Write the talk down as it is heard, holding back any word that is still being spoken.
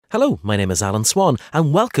Hello, my name is Alan Swan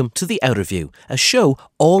and welcome to the Outerview, a show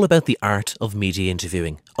all about the art of media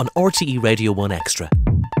interviewing on RTE Radio 1 Extra.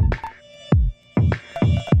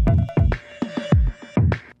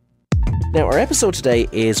 Now, our episode today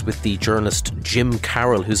is with the journalist Jim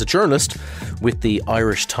Carroll, who's a journalist with the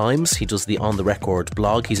Irish Times. He does the On The Record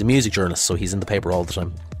blog. He's a music journalist, so he's in the paper all the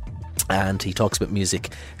time. And he talks about music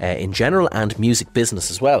in general and music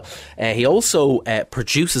business as well. He also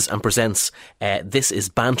produces and presents This Is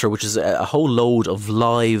Banter, which is a whole load of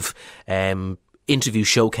live interview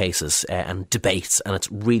showcases and debates, and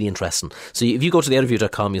it's really interesting. So if you go to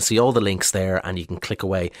theouterview.com, you'll see all the links there, and you can click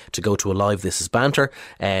away to go to a live This Is Banter,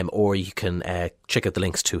 or you can check out the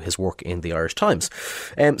links to his work in the Irish Times.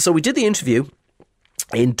 So we did the interview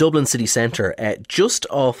in Dublin city centre, just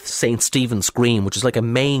off St Stephen's Green, which is like a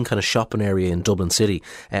main kind of shopping area in Dublin city,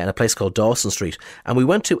 in a place called Dawson Street. And we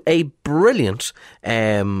went to a brilliant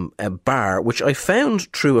a bar, which I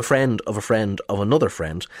found through a friend of another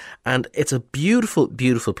friend. And it's a beautiful,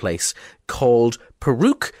 beautiful place called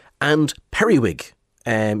Peruke and Periwig.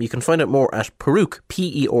 You can find out more at Peruke,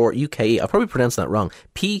 P-E-R-U-K-E. I'll probably pronounce that wrong.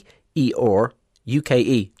 P-E-R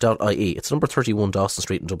uke.ie. It's number 31 Dawson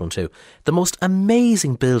Street in Dublin too. The most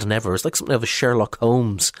amazing building ever. It's like something of a Sherlock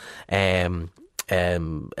Holmes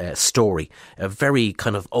story. A very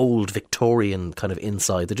kind of old Victorian kind of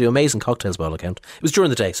inside. They do amazing cocktails by all account. It was during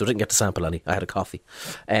the day, so I didn't get to sample any. I had a coffee.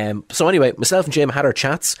 So anyway, myself and Jim had our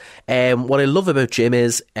chats. What I love about Jim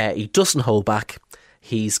is he doesn't hold back.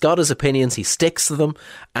 He's got his opinions, he sticks to them,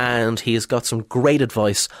 and he's got some great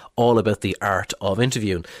advice all about the art of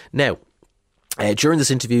interviewing. Now, during this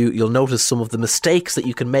interview, you'll notice some of the mistakes that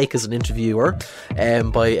you can make as an interviewer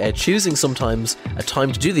by choosing sometimes a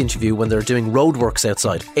time to do the interview when they're doing roadworks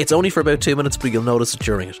outside. It's only for about 2 minutes, but you'll notice it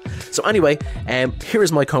during it. So anyway, here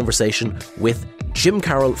is my conversation with Jim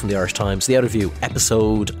Carroll from the Irish Times, The Outerview,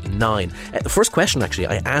 episode 9. The first question, actually,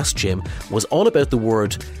 I asked Jim was all about the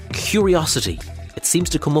word curiosity. It seems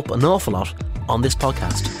to come up an awful lot on this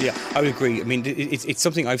podcast. Yeah, I would agree. I mean, it's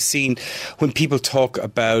something I've seen when people talk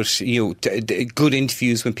about, good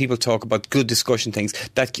interviews, when people talk about good discussion things,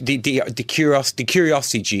 that the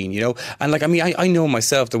curiosity gene, and like, I mean, I know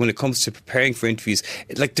myself that when it comes to preparing for interviews,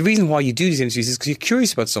 like the reason why you do these interviews is because you're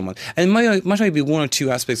curious about someone, and it might only be one or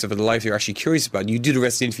two aspects of their life you're actually curious about, and you do the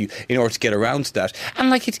rest of the interview in order to get around to that. And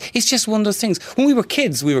like, it's just one of those things. When we were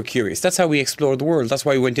kids, we were curious. That's how we explored the world. That's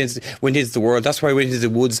why we went into the world. That's why we went into the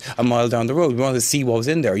woods a mile down the road. We wanted to see what was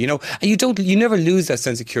in there, and you never lose that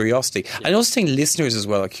sense of curiosity. Yeah. I also think listeners as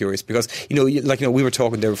well are curious because, we were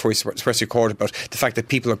talking there before we press record about the fact that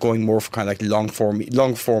people are going more for kind of like long form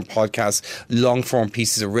podcasts, long form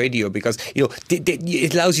pieces of radio, because,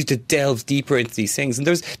 it allows you to delve deeper into these things. And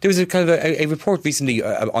there was a kind of a report recently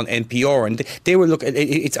on NPR, and they were looking,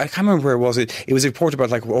 I can't remember where it was. It was a report about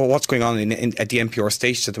like what's going on at the NPR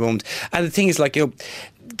stations at the moment. And the thing is, like,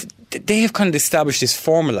 they have kind of established this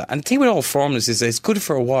formula, and the thing with all formulas is that it's good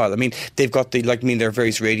for a while. I mean, they've got there are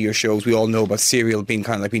various radio shows. We all know about Serial being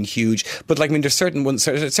kind of like being huge, but like, I mean, there's certain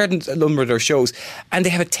number of their shows, and they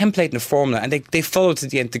have a template and a formula, and they follow it to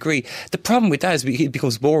the nth degree. The problem with that is it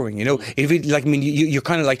becomes boring. You're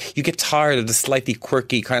kind of like, you get tired of the slightly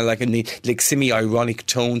quirky kind of like semi-ironic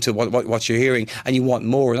tone to what you're hearing, and you want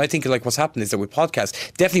more. And I think like what's happened is that with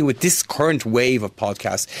podcasts, definitely with this current wave of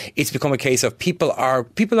podcasts, it's become a case of people are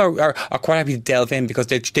quite happy to delve in because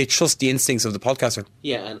they trust the instincts of the podcaster.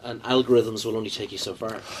 Yeah, and algorithms will only take you so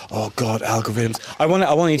far. Oh God, algorithms! I want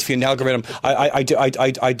to interview an algorithm. I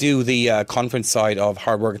do the conference side of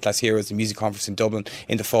Hard Working Class Heroes, the music conference in Dublin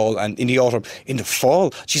in the fall and in the autumn. In the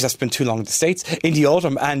fall, geez, that's been too long in the States. In the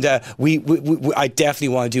autumn, and I definitely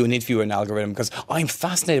want to do an interview with an algorithm because I'm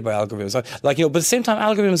fascinated by algorithms. But at the same time,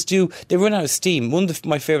 algorithms they run out of steam. One of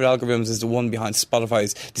my favourite algorithms is the one behind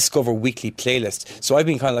Spotify's Discover Weekly playlist. So I've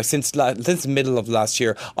been kind of like since the middle of last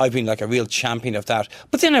year, I've been like a real champion of that.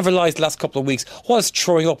 But then I realised the last couple of weeks what it's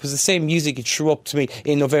throwing up is the same music it threw up to me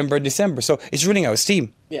in November and December. So it's running out of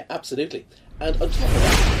steam. Yeah, absolutely. And on top of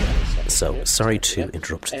that, so sorry to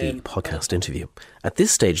interrupt the podcast interview. At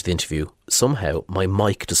this stage of the interview, somehow my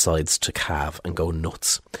mic decides to calve and go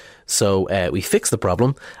nuts. So we fix the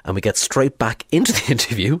problem and we get straight back into the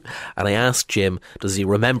interview, and I asked Jim, does he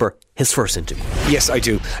remember his first interview? Yes, I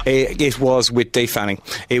do. It was with Dave Fanning.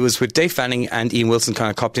 It was with Dave Fanning, and Ian Wilson kind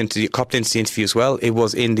of copped into the interview as well. It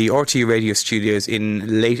was in the RTE radio studios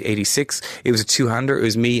in late 86. It was a two-hander. It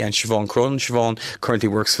was me and Siobhan Cronin. Siobhan currently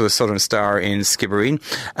works for the Southern Star in Skibbereen,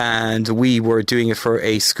 and we were doing it for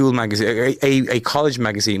a school magazine, a college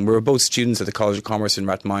magazine. We were both students at the College of Commerce in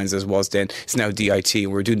Rathmines, as was then. It's now DIT. We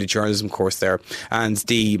were doing the journey journalism course there, and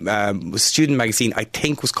the student magazine, I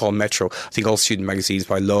think, was called Metro. I think all student magazines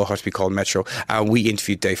by law have to be called Metro. We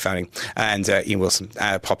interviewed Dave Fanning, and Ian Wilson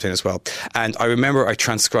popped in as well. And I remember I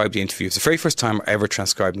transcribed the interview. It was the very first time I ever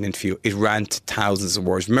transcribed an interview. It ran to thousands of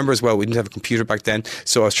words. Remember as well, we didn't have a computer back then,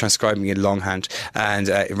 so I was transcribing it longhand, and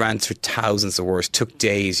it ran through thousands of words. It took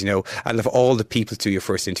days, and of all the people to do your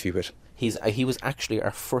first interview with. He was actually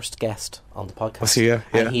our first guest on the podcast. Was he? Yeah.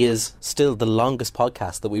 And he is still the longest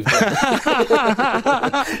podcast that we've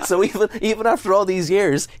done. So even after all these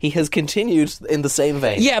years, he has continued in the same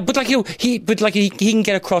vein. Yeah, but he can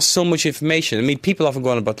get across so much information. I mean, people often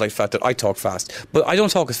go on about the fact that I talk fast, but I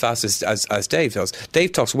don't talk as fast as Dave does.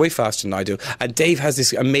 Dave talks way faster than I do, and Dave has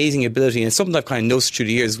this amazing ability, and it's something I've kind of noticed through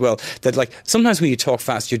the years as well, that sometimes when you talk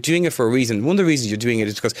fast, you're doing it for a reason. One of the reasons you're doing it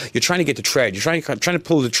is because you're trying to get the thread. You're trying to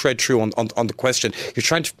pull the thread through on the question. You're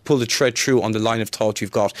trying to pull the thread through on the line of thought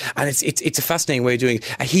you've got, and it's a fascinating way of doing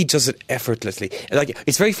it, and he does it effortlessly.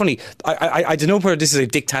 It's very funny. I don't know whether this is a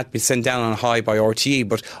diktat been sent down on high by RTE,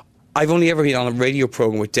 but I've only ever been on a radio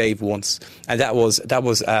programme with Dave once, and that was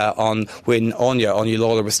on when Anya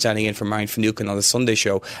Lawler was standing in for Marion Finucane on the Sunday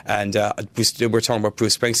show, and we were talking about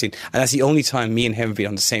Bruce Springsteen, and that's the only time me and him have been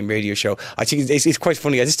on the same radio show. I think it's quite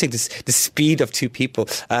funny. I just think the speed of two people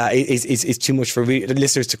is too much for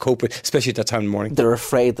listeners to cope with, especially at that time in the morning. They're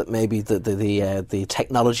afraid that maybe the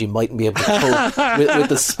technology mightn't be able to cope with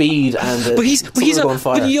the speed and the, but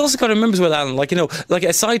you also got to remember as well, Alan,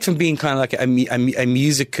 aside from being kind of like a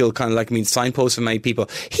musical signpost for many people,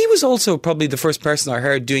 he was also probably the first person I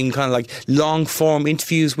heard doing kind of like long form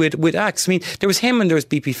interviews with acts. I mean, there was him and there was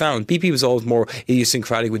BP Fallon. BP was always more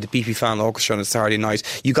idiosyncratic with the BP Fallon Orchestra on a Saturday night.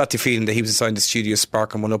 You got the feeling that he was inside the studio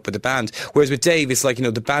sparking one up with the band. Whereas with Dave, it's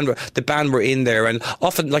the band were in there, and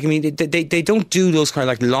often they don't do those kind of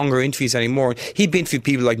like longer interviews anymore. He'd been interviewed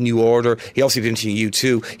people like New Order. He also been interviewing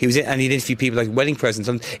U2. And he'd interviewed people like Wedding Presents.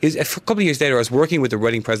 And it was a couple of years later, I was working with the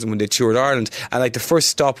Wedding Present when they toured Ireland, and the first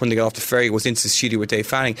stop when they got off the ferry was into the studio with Dave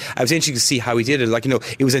Fanning. I was interested to see how he did it.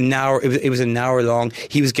 It was an hour. It was an hour long.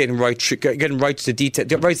 He was getting right to the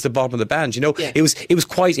detail, right to the bottom of the band. Yeah. It was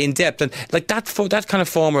quite in depth, and that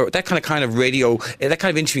kind of radio, that kind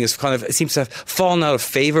of interviewing is it seems to have fallen out of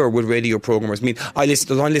favour with radio programmers. I mean, I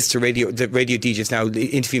listen to radio DJs now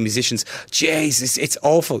interview musicians. Jeez, it's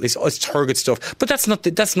awful. It's turgid stuff. But that's not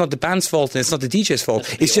the band's fault, and it's not the DJ's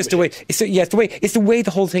fault. It's just the way. It's the way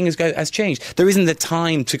the whole thing has changed. There isn't the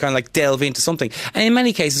time to kind of like delve into something. And in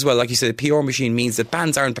many cases, well, like you said, the PR machine means that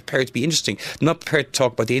bands aren't prepared to be interesting. They're not prepared to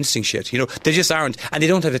talk about the interesting shit. They just aren't, and they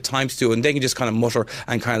don't have the time to do it, and they can just kind of mutter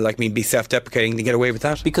and kind of be self-deprecating and get away with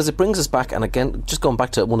that. Because it brings us back, and again, just going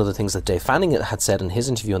back to one of the things that Dave Fanning had said in his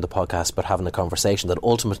interview on the podcast about having a conversation, that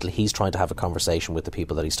ultimately he's trying to have a conversation with the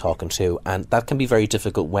people that he's talking to, and that can be very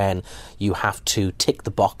difficult when you have to tick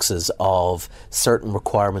the boxes of certain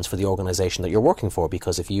requirements for the organisation that you're working for,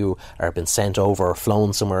 because if you are been sent over or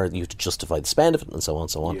flown somewhere, you have to justify the spend of it and so on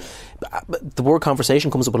and so on. Yeah. But the word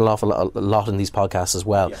conversation comes up an awful lot in these podcasts as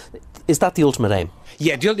well. Yeah. Is that the ultimate aim?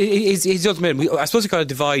 Yeah, it's the ultimate aim. I suppose you've got to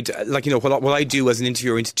divide, what I do as an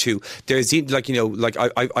interviewer into two. There's,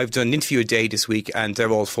 I've done an interview a day this week, and they're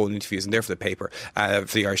all phone interviews, and they're for the paper, for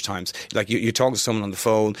the Irish Times. You're talking to someone on the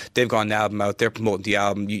phone, they've got an album out, they're promoting the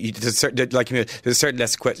album. There's a certain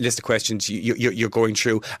list of questions you're going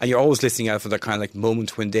through, and you're always listening out for that kind of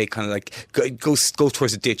moment when they kind of go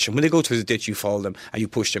towards a ditch, and when they go towards a ditch, you follow them and you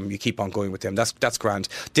push them, you keep on going with them. That's grand.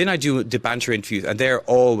 Then I do the banter interviews, and they're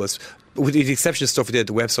always, with the exception of stuff we did at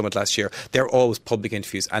the Web Summit last year, they're always public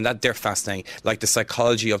interviews, and they're fascinating. The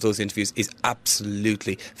psychology of those interviews is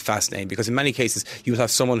absolutely fascinating, because in many cases you will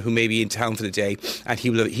have someone who may be in town for the day, and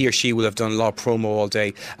he or she will have done a lot of promo all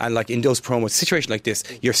day, and in those promos, situation like this,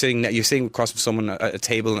 you're sitting across from someone at a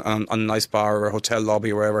table on a nice bar or a hotel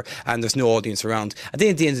lobby or wherever, and there's no audience around. And then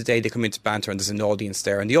at the end of the day, they come into banter, and there's an audience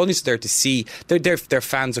there, and the audience is there to see. They're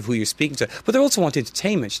fans of who you're speaking to, but they also want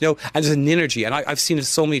entertainment, and there's an energy, and I've seen it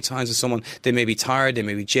so many times with someone. They may be tired, they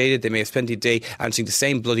may be jaded, they may have spent the day answering the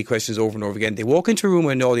same bloody questions over and over again. They walk into a room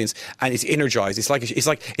with an audience, and it's energized. It's like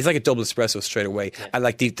a double espresso straight away. Yeah. And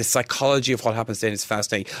the psychology of what happens then is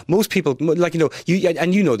fascinating. Most people,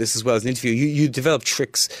 you know this as well as an interview, you develop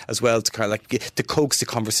tricks as well to kind of to coax the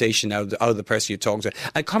conversation out of the person you're talking to.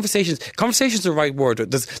 And conversation's the right word.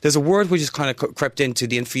 There's a word which is kind of crept into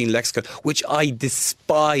the interviewing lexicon, which I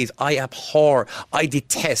despise, I abhor, I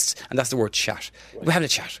detest, and that's the word chat. We're having a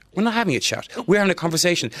chat. We're not having a chat. We're having a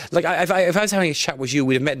conversation. Like if I was having a chat with you,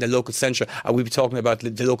 we'd have met in the local centre and we'd be talking about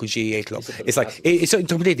the local GAA club. It's like it's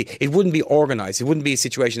completely. It wouldn't be organised. It wouldn't be a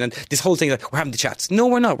situation. And this whole thing, like, we're having the chats. No,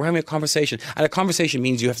 we're not. We're having a conversation, and a conversation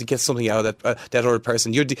means you have to get something out of that other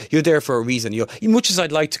person. You're there for a reason. Much as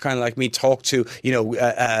I'd like to kind of like me talk to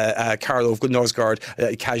Carlo of Good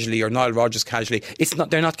Norsgaard casually, or Niall Rogers casually. It's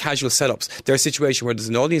not. They're not casual setups. They're a situation where there's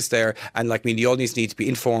an audience there, and like me, the audience needs to be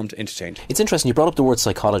informed, entertained. It's interesting. You brought up the word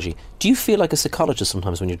psychology. Do you feel like a psychologist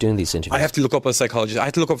sometimes when you're doing these interviews? I have to look up what a psychologist. I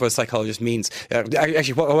have to look up what a psychologist means.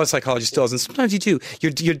 Actually, what a psychologist does, and sometimes you do.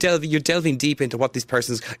 You're delving deep into what this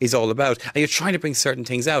person is all about, and you're trying to bring certain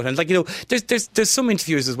things out. And like there's some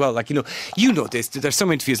interviewers as well. Like this. There's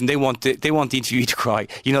some interviews, and they want the interviewee to cry.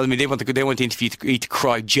 You know what I mean? They want the interviewee to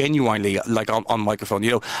cry genuinely, like on microphone.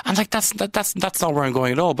 And like that's not where I'm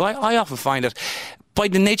going at all. But I often find that, by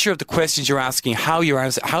the nature of the questions you're asking, how you're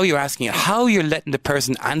asking it, how you're letting the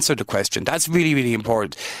person answer the question, that's really, really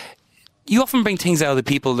important. You often bring things out of the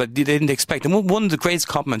people that they didn't expect. And one of the greatest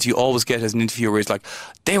compliments you always get as an interviewer is like,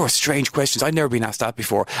 they were strange questions. I'd never been asked that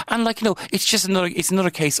before. And like, it's just another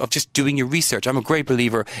case of just doing your research. I'm a great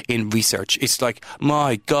believer in research. It's like,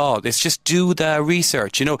 my God, it's just do the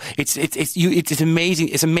research. It's amazing.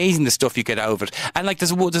 It's amazing the stuff you get out of it. And like,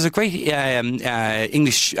 there's a great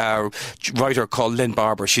English writer called Lynn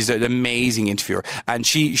Barber. She's an amazing interviewer, and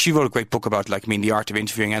she wrote a great book about the art of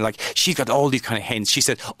interviewing. And like, she's got all these kind of hints. She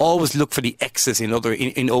said, always look for the X's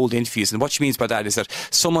in old interviews. And what she means by that is that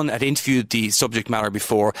someone had interviewed the subject matter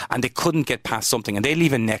before and they couldn't get past something, and they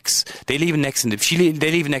leave an X. They leave an X in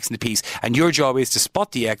the piece, and your job is to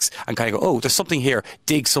spot the X and kind of go, oh, there's something here,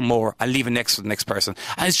 dig some more, and leave an X for the next person.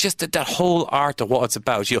 And it's just that whole art of what it's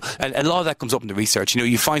about. And a lot of that comes up in the research.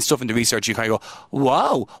 You find stuff in the research, you kind of go,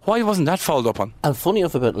 wow, why wasn't that followed up on? And funny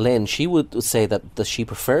enough about Lynn, she would say that she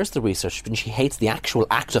prefers the research, but she hates the actual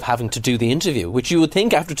act of having to do the interview, which you would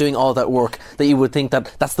think, after doing all that work, that you would think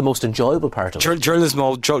that that's the most enjoyable part of it.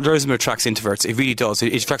 Journalism attracts introverts. It really does.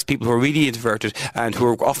 It attracts people who are really introverted and who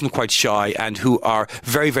are often quite shy and who are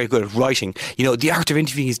very, very good at writing. The art of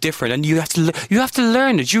interviewing is different, and you have to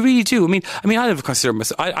learn it. You really do.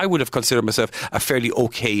 I would have considered myself a fairly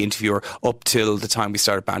okay interviewer up till the time we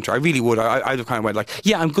started banter. I really would. I'd have kind of went like,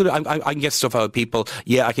 yeah, I'm good. I can get stuff out of people.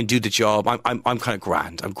 Yeah, I can do the job. I'm kind of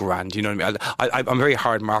grand. I'm grand. You know what I mean? I'm a very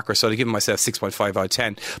hard marker, so I'd give myself 6.5 out of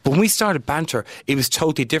 10. But when we started banter, it was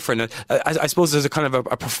totally different. And I suppose there's a kind of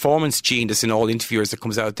a performance gene that's in all interviewers that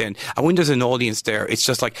comes out then. And when there's an audience there, it's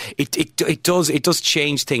just like it does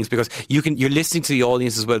change things, because you're listening to the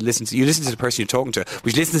audience as well. You listen to the person you're talking to,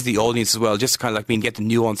 which listens to the audience as well, just to kind of like get the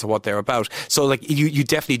nuance of what they're about. So like you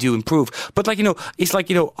definitely do improve. But like it's like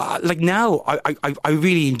like now I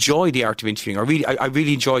really enjoy the art of interviewing. I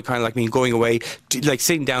really enjoy kind of like going away, like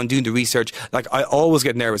sitting down doing the research. Like I always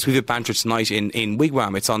get nervous. We have a banter tonight in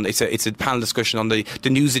Wigwam. It's a panel discussion on the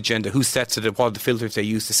news agenda, who sets it, what are the filters they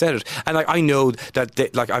use to set it. And like I know that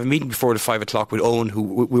I have a meeting before the 5 o'clock with Owen, who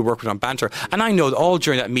we work with on banter, and I know that all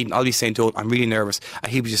during that meeting I'll be saying to Owen, I'm really nervous,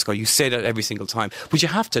 and he'll be just going, you say that every single time. But you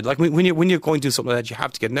have to, like when you're going to do something like that, you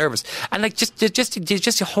have to get nervous. And like just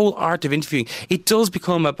the whole art of interviewing, it does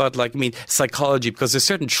become about psychology, because there's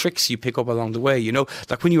certain tricks you pick up along the way.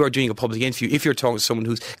 Like when you are doing a public interview, if you're talking to someone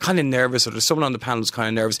who's kind of nervous, or there's someone on the panel who's kind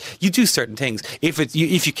of nervous, you do certain things. If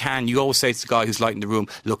you can, you always say to the guy who's lighting the room,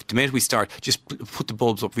 look, the minute we start, just put the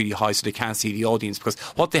bulbs up really high so they can't see the audience, because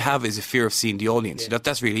what they have is a fear of seeing the audience. Yeah.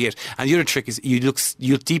 That's really it. And the other trick is you look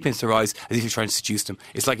deep into their eyes as if you're trying to seduce them.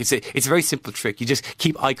 It's like it's a very simple trick. You just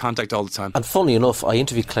keep eye contact all the time. And funny enough, I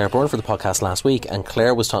interviewed Claire Byrne for the podcast last week, and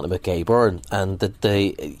Claire was talking about Gay Byrne, and that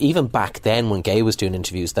even back then when Gay was doing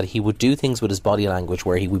interviews, that he would do things with his body language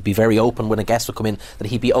where he would be very open when a guest would come in, that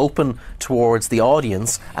he'd be open towards the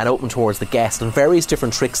audience and open towards the guest, and various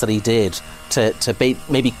different tricks that he did to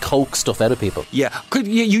maybe coax stuff out of people. Yeah,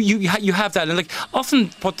 you have that, and like often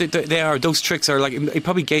what they are, those tricks are like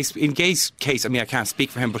probably in Gay's case. I mean, I can't speak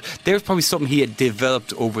for him, but there's probably something he had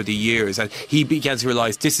developed over the years, and he began to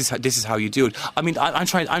realise this is how you do it. I mean, I'm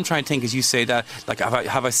trying to think as you say that, like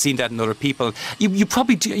have I seen that in other people? You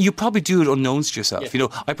probably do it unknowns to yourself. Yeah.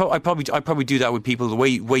 I probably do that with people, the way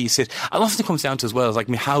you sit. And often it comes down to as well as like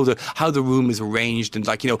how the room is arranged, and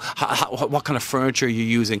like how what kind of furniture you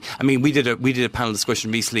use, amusing. I mean, we did a panel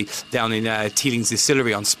discussion recently down in Teeling's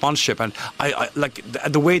Distillery on sponsorship, and I like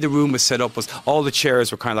the way the room was set up was all the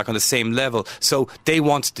chairs were kind of like on the same level. So they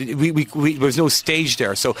wanted to, there was no stage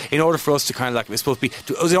there. So in order for us to kind of like, it was supposed to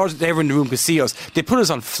be, in order that everyone in the room could see us, they put us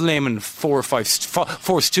on flaming four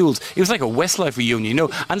stools. It was like a Westlife reunion, you know.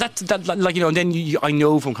 And that like, you know, and then I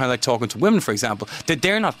know from kind of like talking to women, for example, that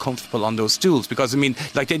they're not comfortable on those stools because I mean,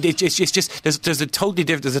 like it's just there's a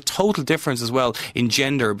total difference as well in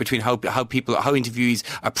gender between how interviewees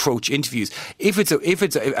approach interviews. If it's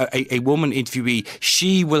a woman interviewee,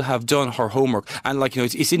 she will have done her homework. And like, you know,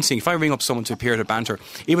 it's interesting. If I ring up someone to appear at a banter,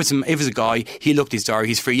 if it's a guy, he looked his diary,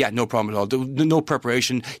 he's free, yeah, no problem at all. No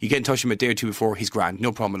preparation. You get in touch with him a day or two before, he's grand,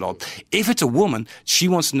 no problem at all. If it's a woman, she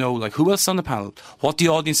wants to know like who else is on the panel, what the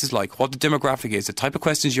audience is like, what the demographic is, the type of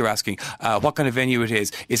questions you're asking, what kind of venue it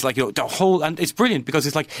is. It's like, you know, the whole, and it's brilliant because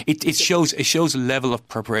it's like it shows a level of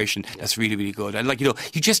preparation that's really, really good. And like, you know,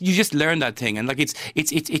 you just learn that thing, and like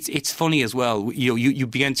it's funny as well. You know, you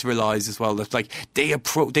begin to realise as well that like they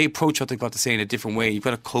approach what they've got to say in a different way. You've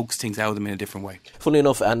got to coax things out of them in a different way. Funny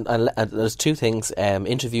enough, and there's two things.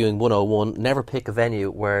 Interviewing 101, never pick a venue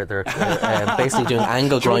where they're basically doing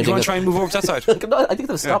angle grinding. Do you want to try and move over to that side? No, I think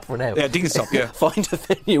they'll stop for now. Yeah, I think they'll stop, yeah. Find a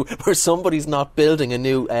venue where somebody's not building a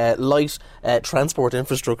new light transport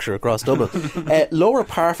infrastructure across Dublin. Laura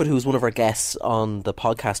Parfitt, who was one of our guests on the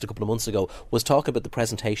podcast a couple of months ago, was talking about the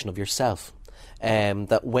presentation of yourself.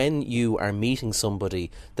 That when you are meeting somebody,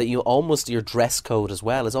 that you almost your dress code as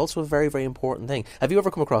well is also a very, very important thing. Have you ever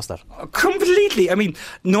come across that? Completely. I mean,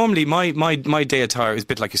 normally my day attire is a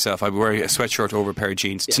bit like yourself. I wear a sweatshirt over a pair of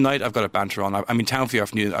jeans. Yeah. Tonight I've got a banter on. I'm in town for the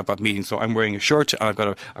afternoon. I've got meetings, so I'm wearing a shirt and I've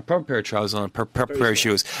got a proper pair of trousers on, a proper pair of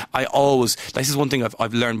shoes. I always. This is one thing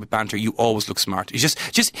I've learned with banter. You always look smart. It's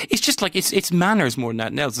just like it's manners more than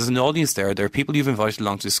that else. There's an audience there. There are people you've invited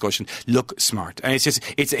along to discussion. Look smart, and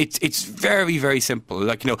it's very, very simple.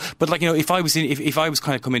 Like, you know, but like, you know, if I was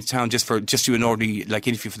kind of coming to town just do an ordinary like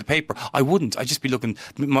interview for the paper, I wouldn't. I'd just be looking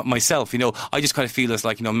myself. You know, I just kind of feel as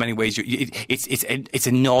like, you know, in many ways it's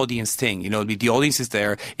an audience thing. You know, the audience is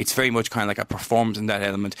there. It's very much kind of like a performance in that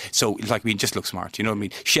element. So like, I mean, just look smart. You know what I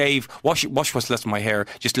mean? Shave, wash what's left of my hair.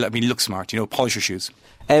 Just let me look smart. You know, polish your shoes.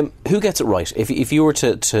 Who gets it right? If you were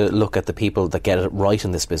to look at the people that get it right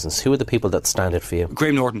in this business, who are the people that stand out for you?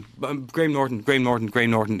 Graham Norton.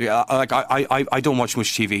 Like I don't watch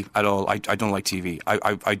much TV at all. I don't like TV.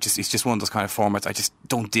 It's just one of those kind of formats I just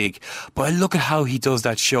don't dig. But I look at how he does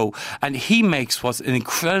that show, and he makes what's an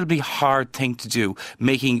incredibly hard thing to do,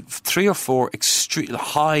 making 3 or 4 extreme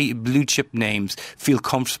high blue chip names feel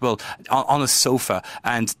comfortable on a sofa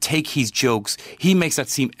and take his jokes. He makes that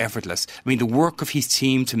seem effortless. I mean, the work of his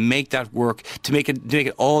team to make that work, to make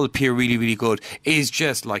it all appear really, really good is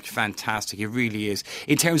just like fantastic. It really is.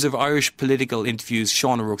 In terms of Irish political interviews,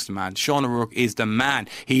 Sean O'Rourke's the man. Sean O'Rourke is the man.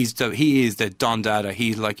 He is the Don Dada.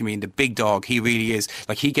 He's like, I mean, the big dog. He really is.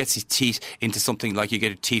 Like, he gets his teeth into something like you get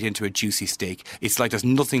your teeth into a juicy steak. It's like there's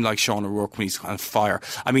nothing like Sean O'Rourke when he's on fire.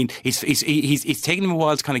 I mean, it's taken him a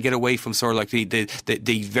while to kind of get away from sort of like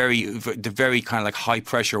the very kind of like high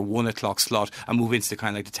pressure 1 o'clock slot and move into the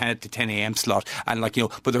kind of like the 10 a.m. slot. And like, you know,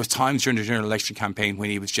 but there was times during the general election campaign when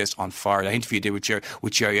he was just on fire. The interview he did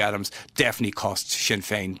with Jerry Adams definitely cost Sinn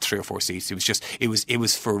Féin 3 or 4 seats. It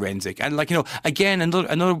was forensic. And like, you know, again,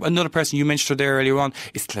 another person you mentioned her there earlier on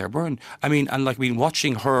is Claire Byrne. I mean,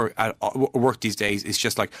 watching her at work these days is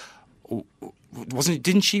just like,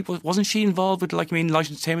 wasn't she involved with like, I mean, light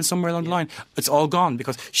entertainment somewhere along the line? It's all gone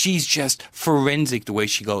because she's just forensic the way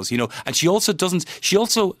she goes, you know. And she also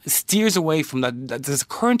steers away from that there's a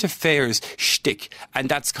current affairs shtick, and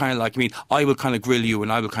that's kind of like, I mean, I will kind of grill you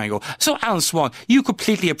and I will kind of go, so Alan Swan, you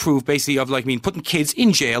completely approve basically of like, I mean, putting kids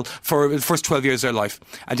in jail for the first 12 years of their life,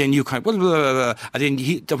 and then you kind of blah, blah, blah, blah, and then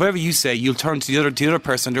whatever you say, you'll turn to the other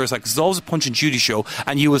person. There's like, there's always a Punch and Judy show,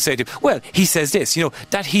 and you will say to him, well, he says this, you know,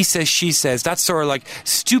 that he says, she says, that's sort of like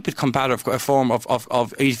stupid combative form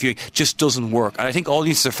of interviewing just doesn't work. And I think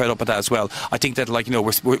audiences are fed up with that as well. I think that, like, you know,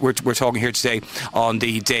 we're talking here today on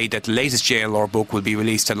the day that the latest JLR book will be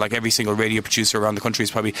released, and like every single radio producer around the country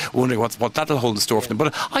is probably wondering what that'll hold in store for them.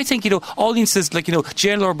 But I think, you know, audiences, like, you know,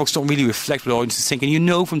 JLR books don't really reflect what audiences think, and you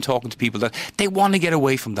know from talking to people that they want to get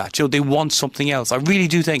away from that. You know, they want something else. I really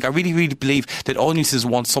do think, I really, really believe that audiences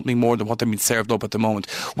want something more than what they're being served up at the moment.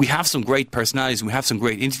 We have some great personalities and we have some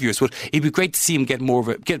great interviewers, but it'd be great great to see him get more of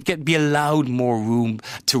it, be allowed more room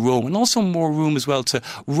to roam, and also more room as well to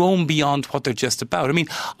roam beyond what they're just about. I mean,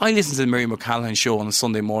 I listen to the Miriam O'Callaghan show on a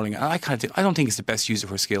Sunday morning, and I don't think it's the best use of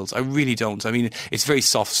her skills. I really don't. I mean, it's very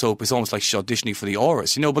soft soap. It's almost like she's auditioning for the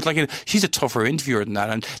Auras, but like she's a tougher interviewer than that,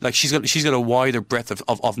 and like she's got a wider breadth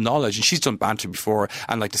of knowledge, and she's done banter before,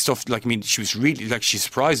 and like the stuff, like I mean, she was really like she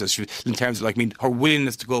surprised us in terms of like I mean her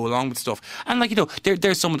willingness to go along with stuff, and like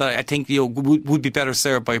there's someone that I think would be better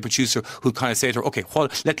served by a producer who kind of say to her, okay, well,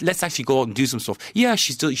 let's actually go out and do some stuff. Yeah,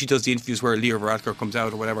 she does the interviews where Leah Varadkar comes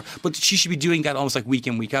out or whatever, but she should be doing that almost like week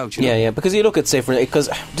in, week out. Yeah, because you look at, say, because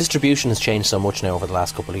distribution has changed so much now over the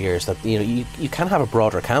last couple of years that you can have a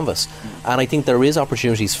broader canvas, and I think there is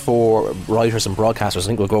opportunities for writers and broadcasters. I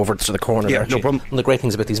think we'll go over to the corner. Yeah, there, no problem. One of the great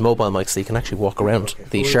things about these mobile mics, so you can actually walk around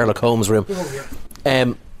the Sherlock Holmes room.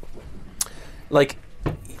 Like,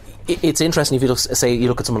 it's interesting if you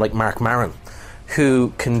look at someone like Mark Maron,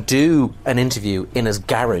 who can do an interview in his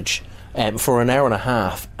garage for an hour and a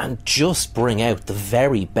half and just bring out the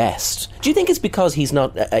very best. Do you think it's because he's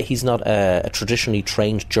not a traditionally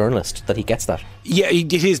trained journalist that he gets that? Yeah,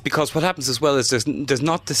 it is, because what happens as well is there's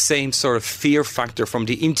not the same sort of fear factor from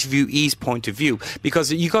the interviewee's point of view,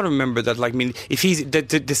 because you got to remember that, like, I mean, if he's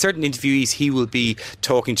the certain interviewees he will be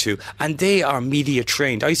talking to, and they are media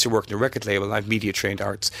trained. I used to work in a record label, and I have media trained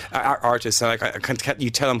artists, and you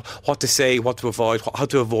tell them what to say, what to avoid, how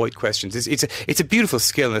to avoid questions. It's a beautiful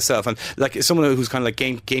skill in itself, and like someone who's kind of like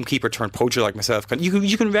gamekeeper turned poacher like myself,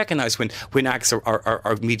 you can recognise when acts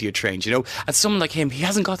are media trained, and someone like him, he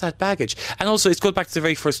hasn't got that baggage. And also, it goes back to the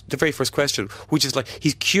very first question, which is like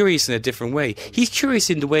he's curious in a different way. He's curious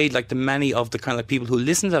in the way like the many of the kind of people who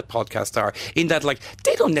listen to that podcast are, in that like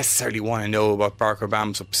they don't necessarily want to know about Barack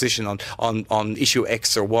Obama's position on issue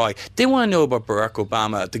X or Y. They want to know about Barack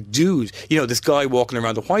Obama, the dude, this guy walking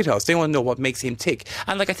around the White House. They want to know what makes him tick.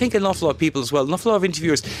 And like I think an awful lot of people as well, an awful lot of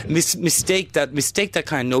interviewers mistake that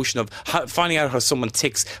kind of notion of finding out how someone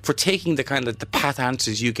ticks for taking the kind of the pat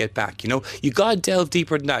answers you get back. You got to delve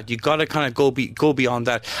deeper than that. You got to kind of go beyond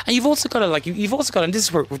that, and you've also got to and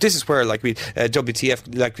this is where like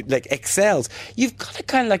WTF like excels. You've got to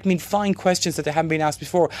kind of like find questions that they haven't been asked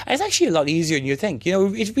before, and it's actually a lot easier than you think.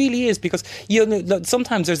 It really is, because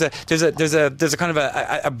sometimes there's a kind of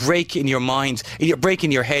a break in your mind, a break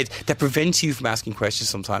in your head that prevents you from asking questions.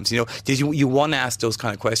 Sometimes you want to ask those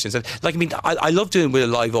kind of questions, and like I love doing it with a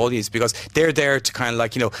live audience, because they're there to kind of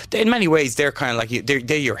like in many ways they're kind of like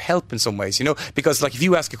they're your help in some ways, because like if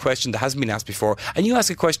you ask a question that hasn't been asked before and you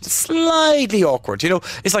ask a question that's slightly awkward,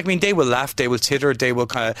 it's like they will laugh, they will titter, they will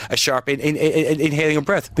kind of a sharp inhaling a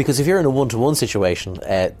breath. Because if you're in a one-to-one situation,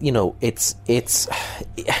 it's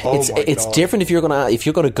different if you're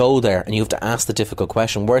gonna go there and you have to ask the difficult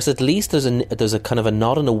question. Whereas at least there's a kind of a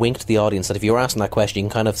nod and a wink to the audience that if you're asking that question, you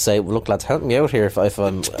can kind of say, well, "Look, lads, help me out here if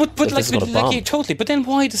I'm." But totally. But then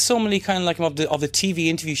why do so many kind of like of the TV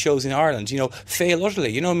interview shows in Ireland, fail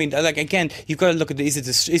utterly? Like again, you've got to look at is it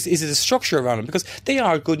the structure around them, because they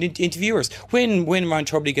are good interviewers. When Ryan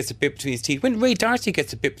Tubridy gets a bit between his teeth, when Ray Darcy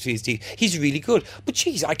gets a bit between his teeth, he's really good. But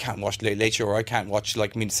geez, I can't watch the Late Show, or I can't watch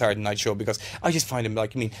the Saturday Night Show, because I just find him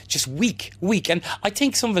just weak. And I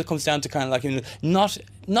think some of it comes down to kind of like not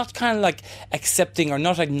kind of like accepting or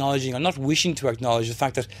not acknowledging or not wishing to acknowledge the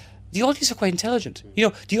fact that the audience are quite intelligent.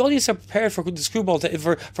 The audience are prepared for the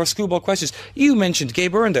screwball questions. You mentioned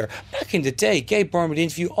Gabe Byrne there. Back in the day, Gabe Byrne would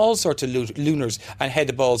interview all sorts of lunars and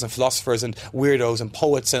head-the-balls and philosophers and weirdos and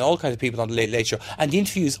poets and all kinds of people on the Late Show. And the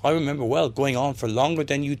interviews, I remember well, going on for longer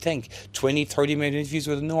than you'd think. 20, 30-minute interviews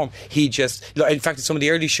were the norm. In fact, in some of the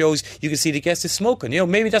early shows, you can see the guest is smoking.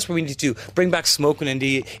 Maybe that's what we need to do. Bring back smoking in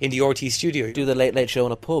the RT studio. Do the Late Show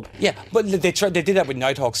in a pub. Yeah, but they did that with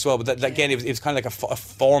Nighthawks as well. But that, again, it was kind of like a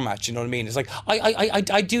format. You know what I mean? It's like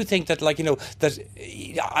I do think that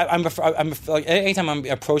anytime I'm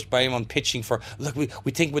approached by anyone pitching for we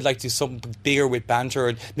think we'd like to do something bigger with banter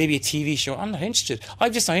and maybe a TV show, I'm not interested.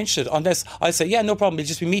 I'm just not interested unless I say yeah, no problem. It'll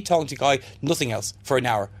just be me talking to a guy, nothing else for an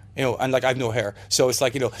hour. And like I've no hair, so it's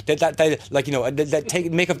like make of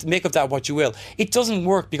that what you will. It doesn't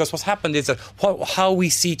work, because what's happened is that how we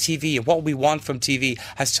see TV and what we want from TV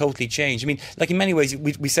has totally changed. I mean, like in many ways,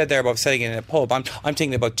 we said there about setting it in a pub. I'm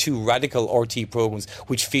thinking about two radical RT programs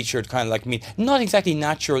which featured kind of like not exactly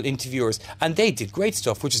natural interviewers, and they did great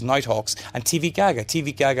stuff, which is Nighthawks and TV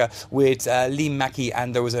Gaga with Lee Mackey,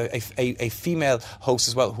 and there was a female host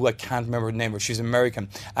as well who I can't remember her name, but she's American,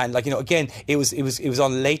 and again it was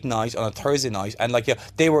on late night on a Thursday night, and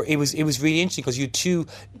it was really interesting because you two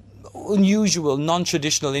unusual,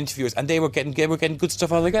 non-traditional interviewers, and they were getting good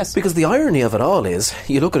stuff out of the guests. Because the irony of it all is,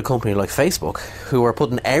 you look at a company like Facebook, who are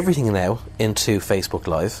putting everything now into Facebook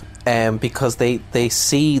Live, because they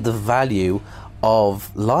see the value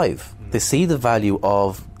of live. They see the value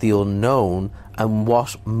of the unknown and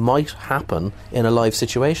what might happen in a live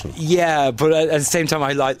situation. Yeah, but at the same time,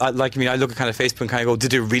 I look at kind of Facebook and kind of go,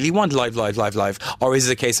 did they really want live? Or is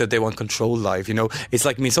it a case that they want control live? You know, it's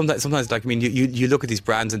like, I mean, sometimes like, I mean, you look at these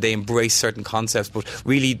brands and they embrace certain concepts, but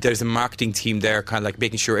really there's a marketing team there kind of like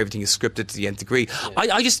making sure everything is scripted to the nth degree.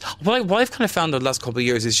 Yeah. What I've kind of found over the last couple of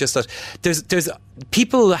years is just that there's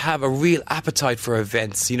people have a real appetite for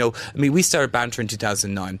events. You know, I mean, we started Banter in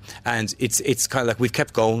 2009, and it's kind of like we've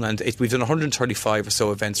kept going, and we've done 135 or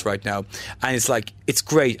so events right now, and it's like, it's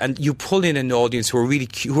great, and you pull in an audience who are really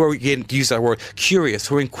who are, again, to use that word, curious,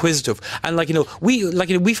 who are inquisitive, and like, you know,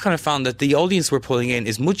 we've kind of found that the audience we're pulling in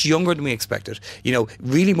is much younger than we expected, you know,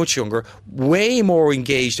 really much younger, way more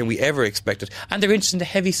engaged than we ever expected, and they're interested in the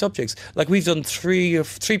heavy subjects. Like, we've done three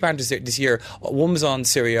banters this year. One was on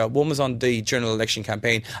Syria, one was on the general election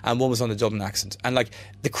campaign, and one was on the Dublin accent, and like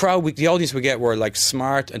the audience we get were like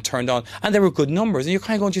smart and turned on, and there were good numbers, and you're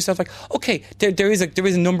kind of going to yourself like, okay, there is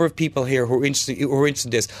a number of people here who are interested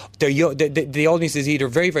in this. They're young, the audience is either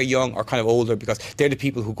very, very young or kind of older, because they're the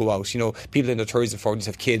people who go out. You know, people in their 30s and 40s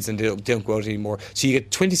have kids and they don't go out anymore. So you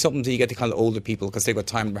get 20-somethings and you get the kind of older people because they've got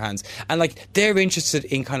time in their hands. And like, they're interested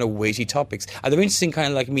in kind of weighty topics. And they're interested in kind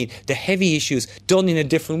of like, I mean, the heavy issues done in a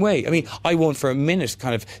different way. I mean, I won't for a minute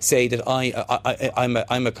kind of say that I'm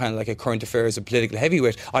a kind of like a current affairs and political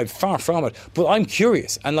heavyweight. I'm far from it. But I'm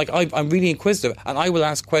curious, and like, I'm really inquisitive, and I will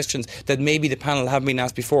ask questions that maybe the panel haven't been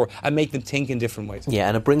asked before and make them think in different ways. Yeah,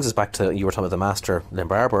 and it brings us back to, you were talking about the master, Lynn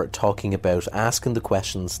Barber, talking about asking the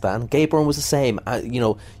questions. Then Gabe Byrne was the same. You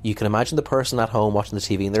know, you can imagine the person at home watching the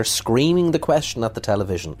TV and they're screaming the question at the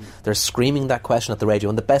television. They're screaming that question at the radio,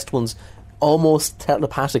 and the best ones almost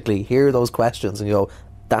telepathically hear those questions and you go,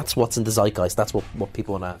 that's what's in the zeitgeist. That's what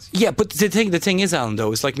people want to ask. Yeah, but the thing is, Alan,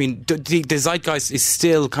 though, is like, I mean, the zeitgeist is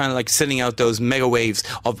still kind of like sending out those mega waves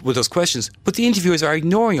with those questions, but the interviewers are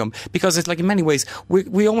ignoring them, because it's like, in many ways,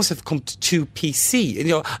 we almost have come to PC. You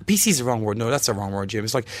know, PC is the wrong word. No, that's the wrong word, Jim.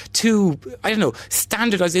 It's like too, I don't know,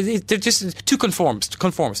 standardized. They're just too conformist.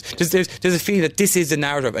 There's a feeling that this is the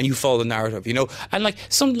narrative and you follow the narrative, you know. And like,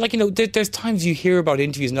 you know, there's times you hear about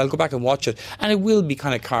interviews, and I'll go back and watch it, and it will be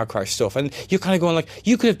kind of car crash stuff, and you're kind of going like,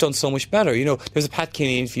 you could have done so much better. You know, there's a Pat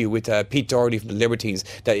Kenny interview with Pete Doherty from the Libertines,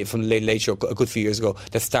 from the Late Show a good few years ago,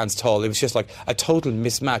 that stands tall. It was just like a total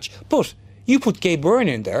mismatch. But you put Gabe Byrne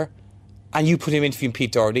in there, and you put him interviewing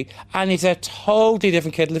Pete Doherty, and it's a totally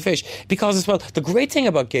different kettle of fish. Because as well, the great thing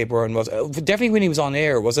about Gabe Byrne was, definitely when he was on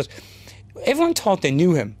air, was that everyone thought they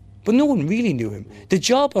knew him, but no one really knew him. The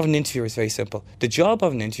job of an interviewer is very simple. The job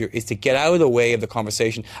of an interviewer is to get out of the way of the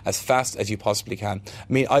conversation as fast as you possibly can.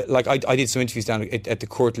 I mean, I did some interviews down at the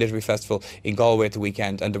Court Literary Festival in Galway at the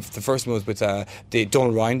weekend, and the first one was with the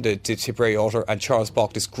Donald Ryan, the Tipperary author, and Charles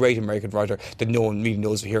Bach, this great American writer that no one really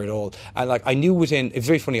knows here at all. And like, I knew within, it's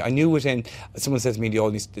very funny, someone said to me in the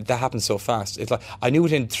audience, that happened so fast. It's like, I knew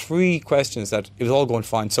within 3 questions that it was all going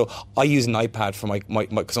fine. So I use an iPad for my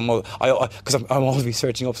because I'm always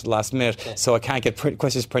researching up to the last minute, so I can't get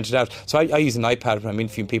questions printed out. So I use an iPad when I'm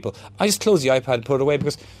interviewing people. I just close the iPad and put it away,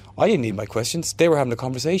 because I didn't need my questions. They were having a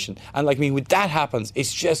conversation, and like, I mean, when that happens,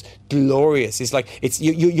 it's just glorious. It's like, it's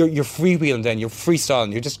you're freewheeling, then you're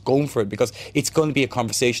freestyling. You're just going for it, because it's going to be a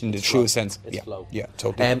conversation in the truest sense. Yeah,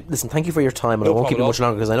 totally. Listen, thank you for your time, and I won't keep you much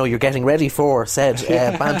longer, because I know you're getting ready for said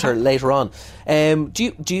banter later on.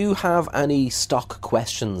 Do you have any stock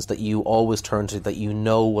questions that you always turn to, that you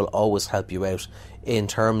know will always help you out in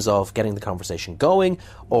terms of getting the conversation going,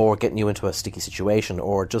 or getting you into a sticky situation,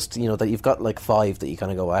 or just, you know, that you've got like 5 that you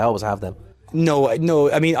kind of go, I always have them? No.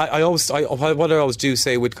 I mean, what I always do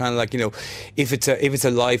say with kind of like, you know, if it's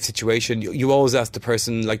a live situation, you always ask the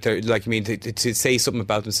person, to say something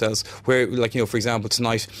about themselves. Where, like, you know, for example,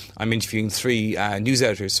 tonight I'm interviewing 3 news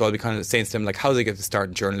editors, so I'll be kind of saying to them, like, how did they get to start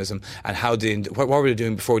in journalism, and what were they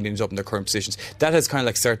doing before they ended up in their current positions. That has kind of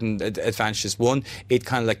like certain advantages. 1, it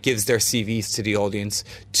kind of like gives their CVs to the audience.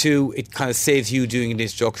 2, it kind of saves you doing an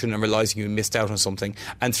introduction and realising you missed out on something.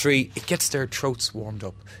 And 3, it gets their throats warmed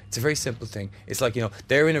up. It's a very simple thing. It's like, you know,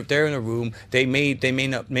 they're in a room. They may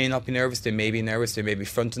not be nervous. They may be nervous. They may be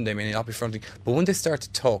fronting. They may not be fronting. But when they start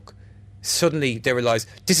to talk, suddenly they realise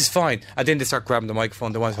this is fine, and then they start grabbing the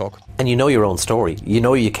microphone, they want to talk. And you know your own story, you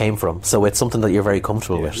know where you came from, so it's something that you're very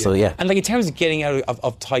comfortable with. So yeah. And like in terms of getting out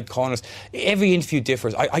of tight corners, every interview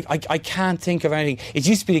differs. I can't think of anything. It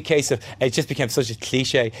used to be the case of, it just became such a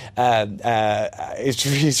cliche.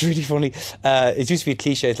 It's really funny. It used to be a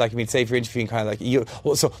cliche. It's like, I mean, say if you're interviewing kind of like,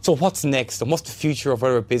 so what's next, and what's the future of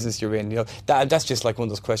whatever business you're in? You know, that's just like one of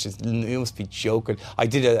those questions. You must be joking. I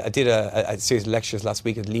did a series of lectures last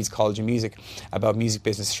week at Leeds College of Music about music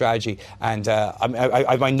business strategy, and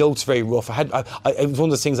I my notes very rough. It was one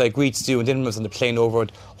of those things I agreed to do, and then when I was on the plane over,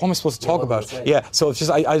 and what am I supposed to talk about? Yeah, so it's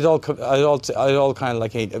just I'd all kind of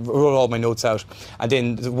like wrote all my notes out, and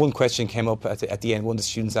then one question came up at the end. One of the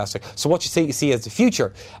students asked, like, so what you see as the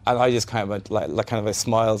future? And I just kind of went I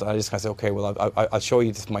smiled, and I just kind of said, okay, well I'll show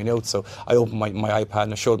you my notes. So I opened my iPad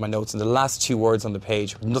and I showed my notes, and the last two words on the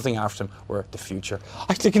page, nothing after them, were the future.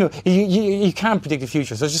 I think, you know, you can't predict the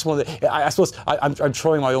future. So it's just one of the, I suppose I'm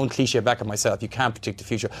throwing my own cliche back at myself. You can't predict the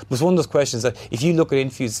future. But it's one of those questions that if you look at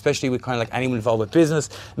interviews, especially with kind of like anyone involved with business,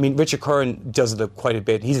 I mean, Richard Curran does it quite a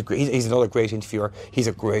bit. He's another great interviewer. He's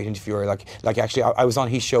a great interviewer. Like actually, I was on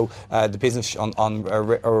his show, The Business, on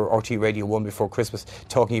RT Radio 1 before Christmas,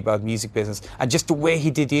 talking about music business, and just the way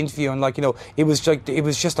he did the interview, and like, you know, I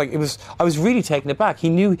was really taken aback. He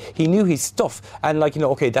knew his stuff, and like, you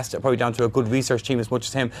know, okay, that's probably down to a good research team as much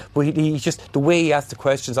as him, but he just, the way he asked the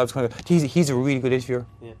questions, I was kind of, he's a really good interviewer.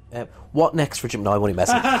 Yeah. What next for Jim? No, I'm only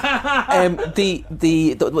messing.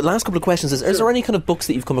 The last couple of questions is there any kind of books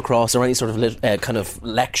that you've come across, or any sort of kind of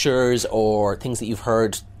lectures or things that you've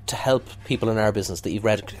heard to help people in our business that you've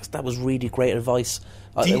read? That was really great advice.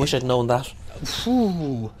 I wish I'd known that.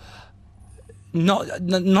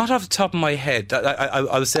 Not off the top of my head.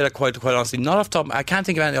 I would say that quite honestly. Not off the top. I can't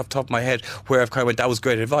think of anything off the top of my head where I've kind of went, that was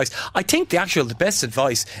great advice. I think the best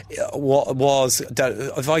advice was that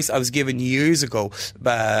advice I was given years ago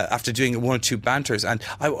after doing one or two banters, and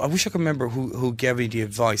I wish I could remember who gave me the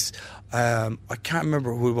advice. I can't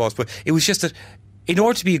remember who it was, but it was just that, in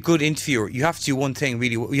order to be a good interviewer, you have to do one thing,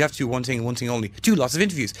 really. You have to do one thing and one thing only. Do lots of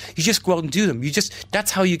interviews. You just go out and do them.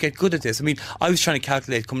 That's how you get good at this. I mean, I was trying to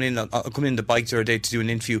calculate coming in the bike the other day to do an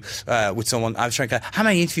interview with someone. I was trying to calculate how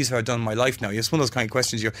many interviews have I done in my life now. It's one of those kind of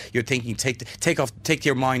questions you're thinking. Take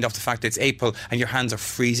your mind off the fact that it's April and your hands are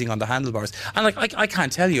freezing on the handlebars. And like I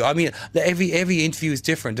can't tell you. I mean, every interview is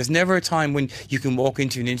different. There's never a time when you can walk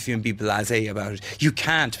into an interview and be blasé about it. You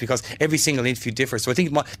can't, because every single interview differs. So I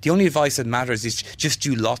think the only advice that matters is just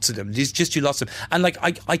do lots of them. Just do lots of them. And like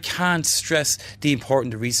I can't stress the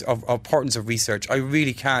importance of research. I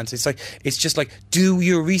really can't. It's just like, do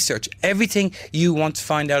your research. Everything you want to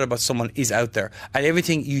find out about someone is out there, and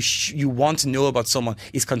everything you want to know about someone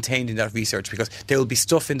is contained in that research, because there will be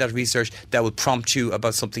stuff in that research that will prompt you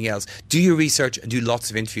about something else. Do your research and do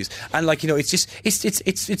lots of interviews. And like, you know,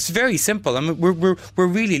 it's very simple. I mean, we're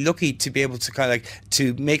really lucky to be able to kind of like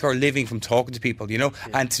to make our living from talking to people, you know,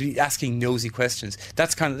 and to be asking nosy questions.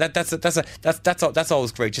 That's kind of that's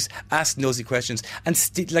always great. Just ask nosy questions, and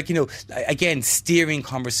like, you know, again, steering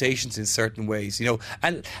conversations in certain ways, you know.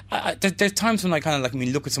 And there's times when I kind of like, I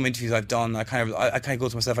mean, look at some interviews I've done. I kind of go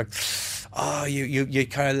to myself like, oh, you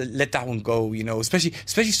kind of let that one go, you know. Especially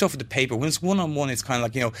stuff with the paper. When it's one-on-one, it's kind of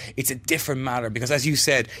like, you know, it's a different matter, because as you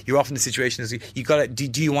said, you're often in the situation as you got to.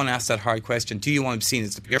 Do you want to ask that hard question? Do you want to be seen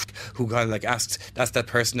as the person who kind of like asked? That's that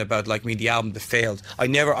person about, like, me, the album that failed.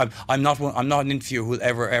 I'm not an interviewer who'll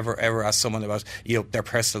ever ask someone about, you know, their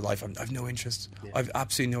personal life. I've no interest. Yeah. I've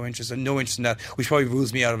absolutely no interest. I've no interest in that, which probably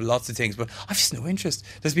rules me out of lots of things. But I've just no interest.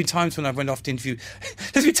 There's been times when I went off to interview.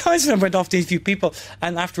 People,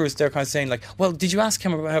 and afterwards they're kind of saying like, well, did you ask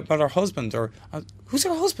him about our husband, or who's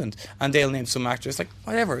our husband? And they'll name some actor. It's like,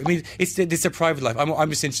 whatever. I mean, it's their private life. I'm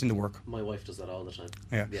just interested in the work. My wife does that all the time.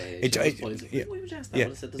 Yeah. Why would you ask that?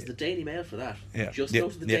 Well, I said, there's the Daily Mail for that. Yeah. Just go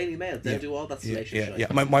to the Daily Mail. They'll do all that salacious shit.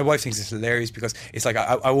 Yeah. My wife thinks it's hilarious, because it's like,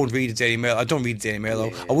 I won't read the Daily Mail. I don't read the Daily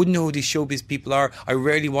Mail. I wouldn't know who these showbiz people are. I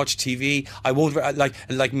rarely watch TV. I won't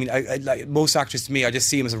like most actors. To me, I just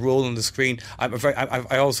see them as a role on the screen. I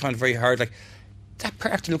always find it very hard, like, that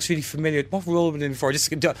actor looks really familiar. What role have I done before?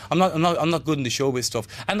 I'm not good in the showbiz stuff.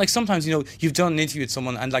 And like, sometimes, you know, you've done an interview with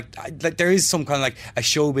someone, and like there is some kind of like a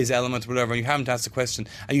showbiz element or whatever, and you haven't asked the question,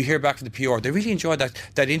 and you hear back from the PR. They really enjoy that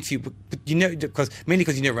interview, but you know, mainly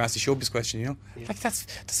because you never asked the showbiz question. You know, like that's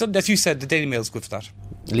you said. The Daily Mail is good for that.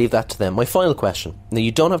 Leave that to them. My final question. Now,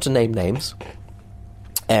 you don't have to name names,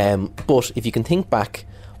 but if you can think back,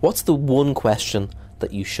 what's the one question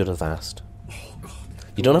that you should have asked?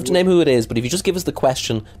 You don't have to name who it is, but if you just give us the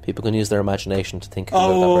question, people can use their imagination to think who that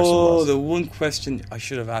person was. Oh, the one question I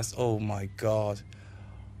should have asked. Oh my God.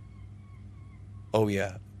 Oh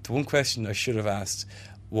yeah. the one question I should have asked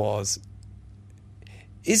was,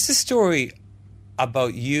 is the story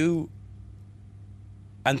about you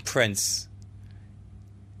and Prince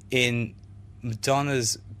in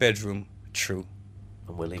Madonna's bedroom true?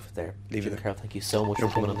 And we'll leave it there. Leave it Jim there. Carroll, thank you so much for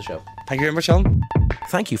coming on the show. Thank you very much, Alan.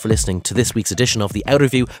 Thank you for listening to this week's edition of The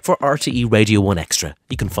Outerview for RTE Radio 1 Extra.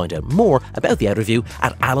 You can find out more about The Outerview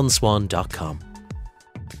at alanswan.com.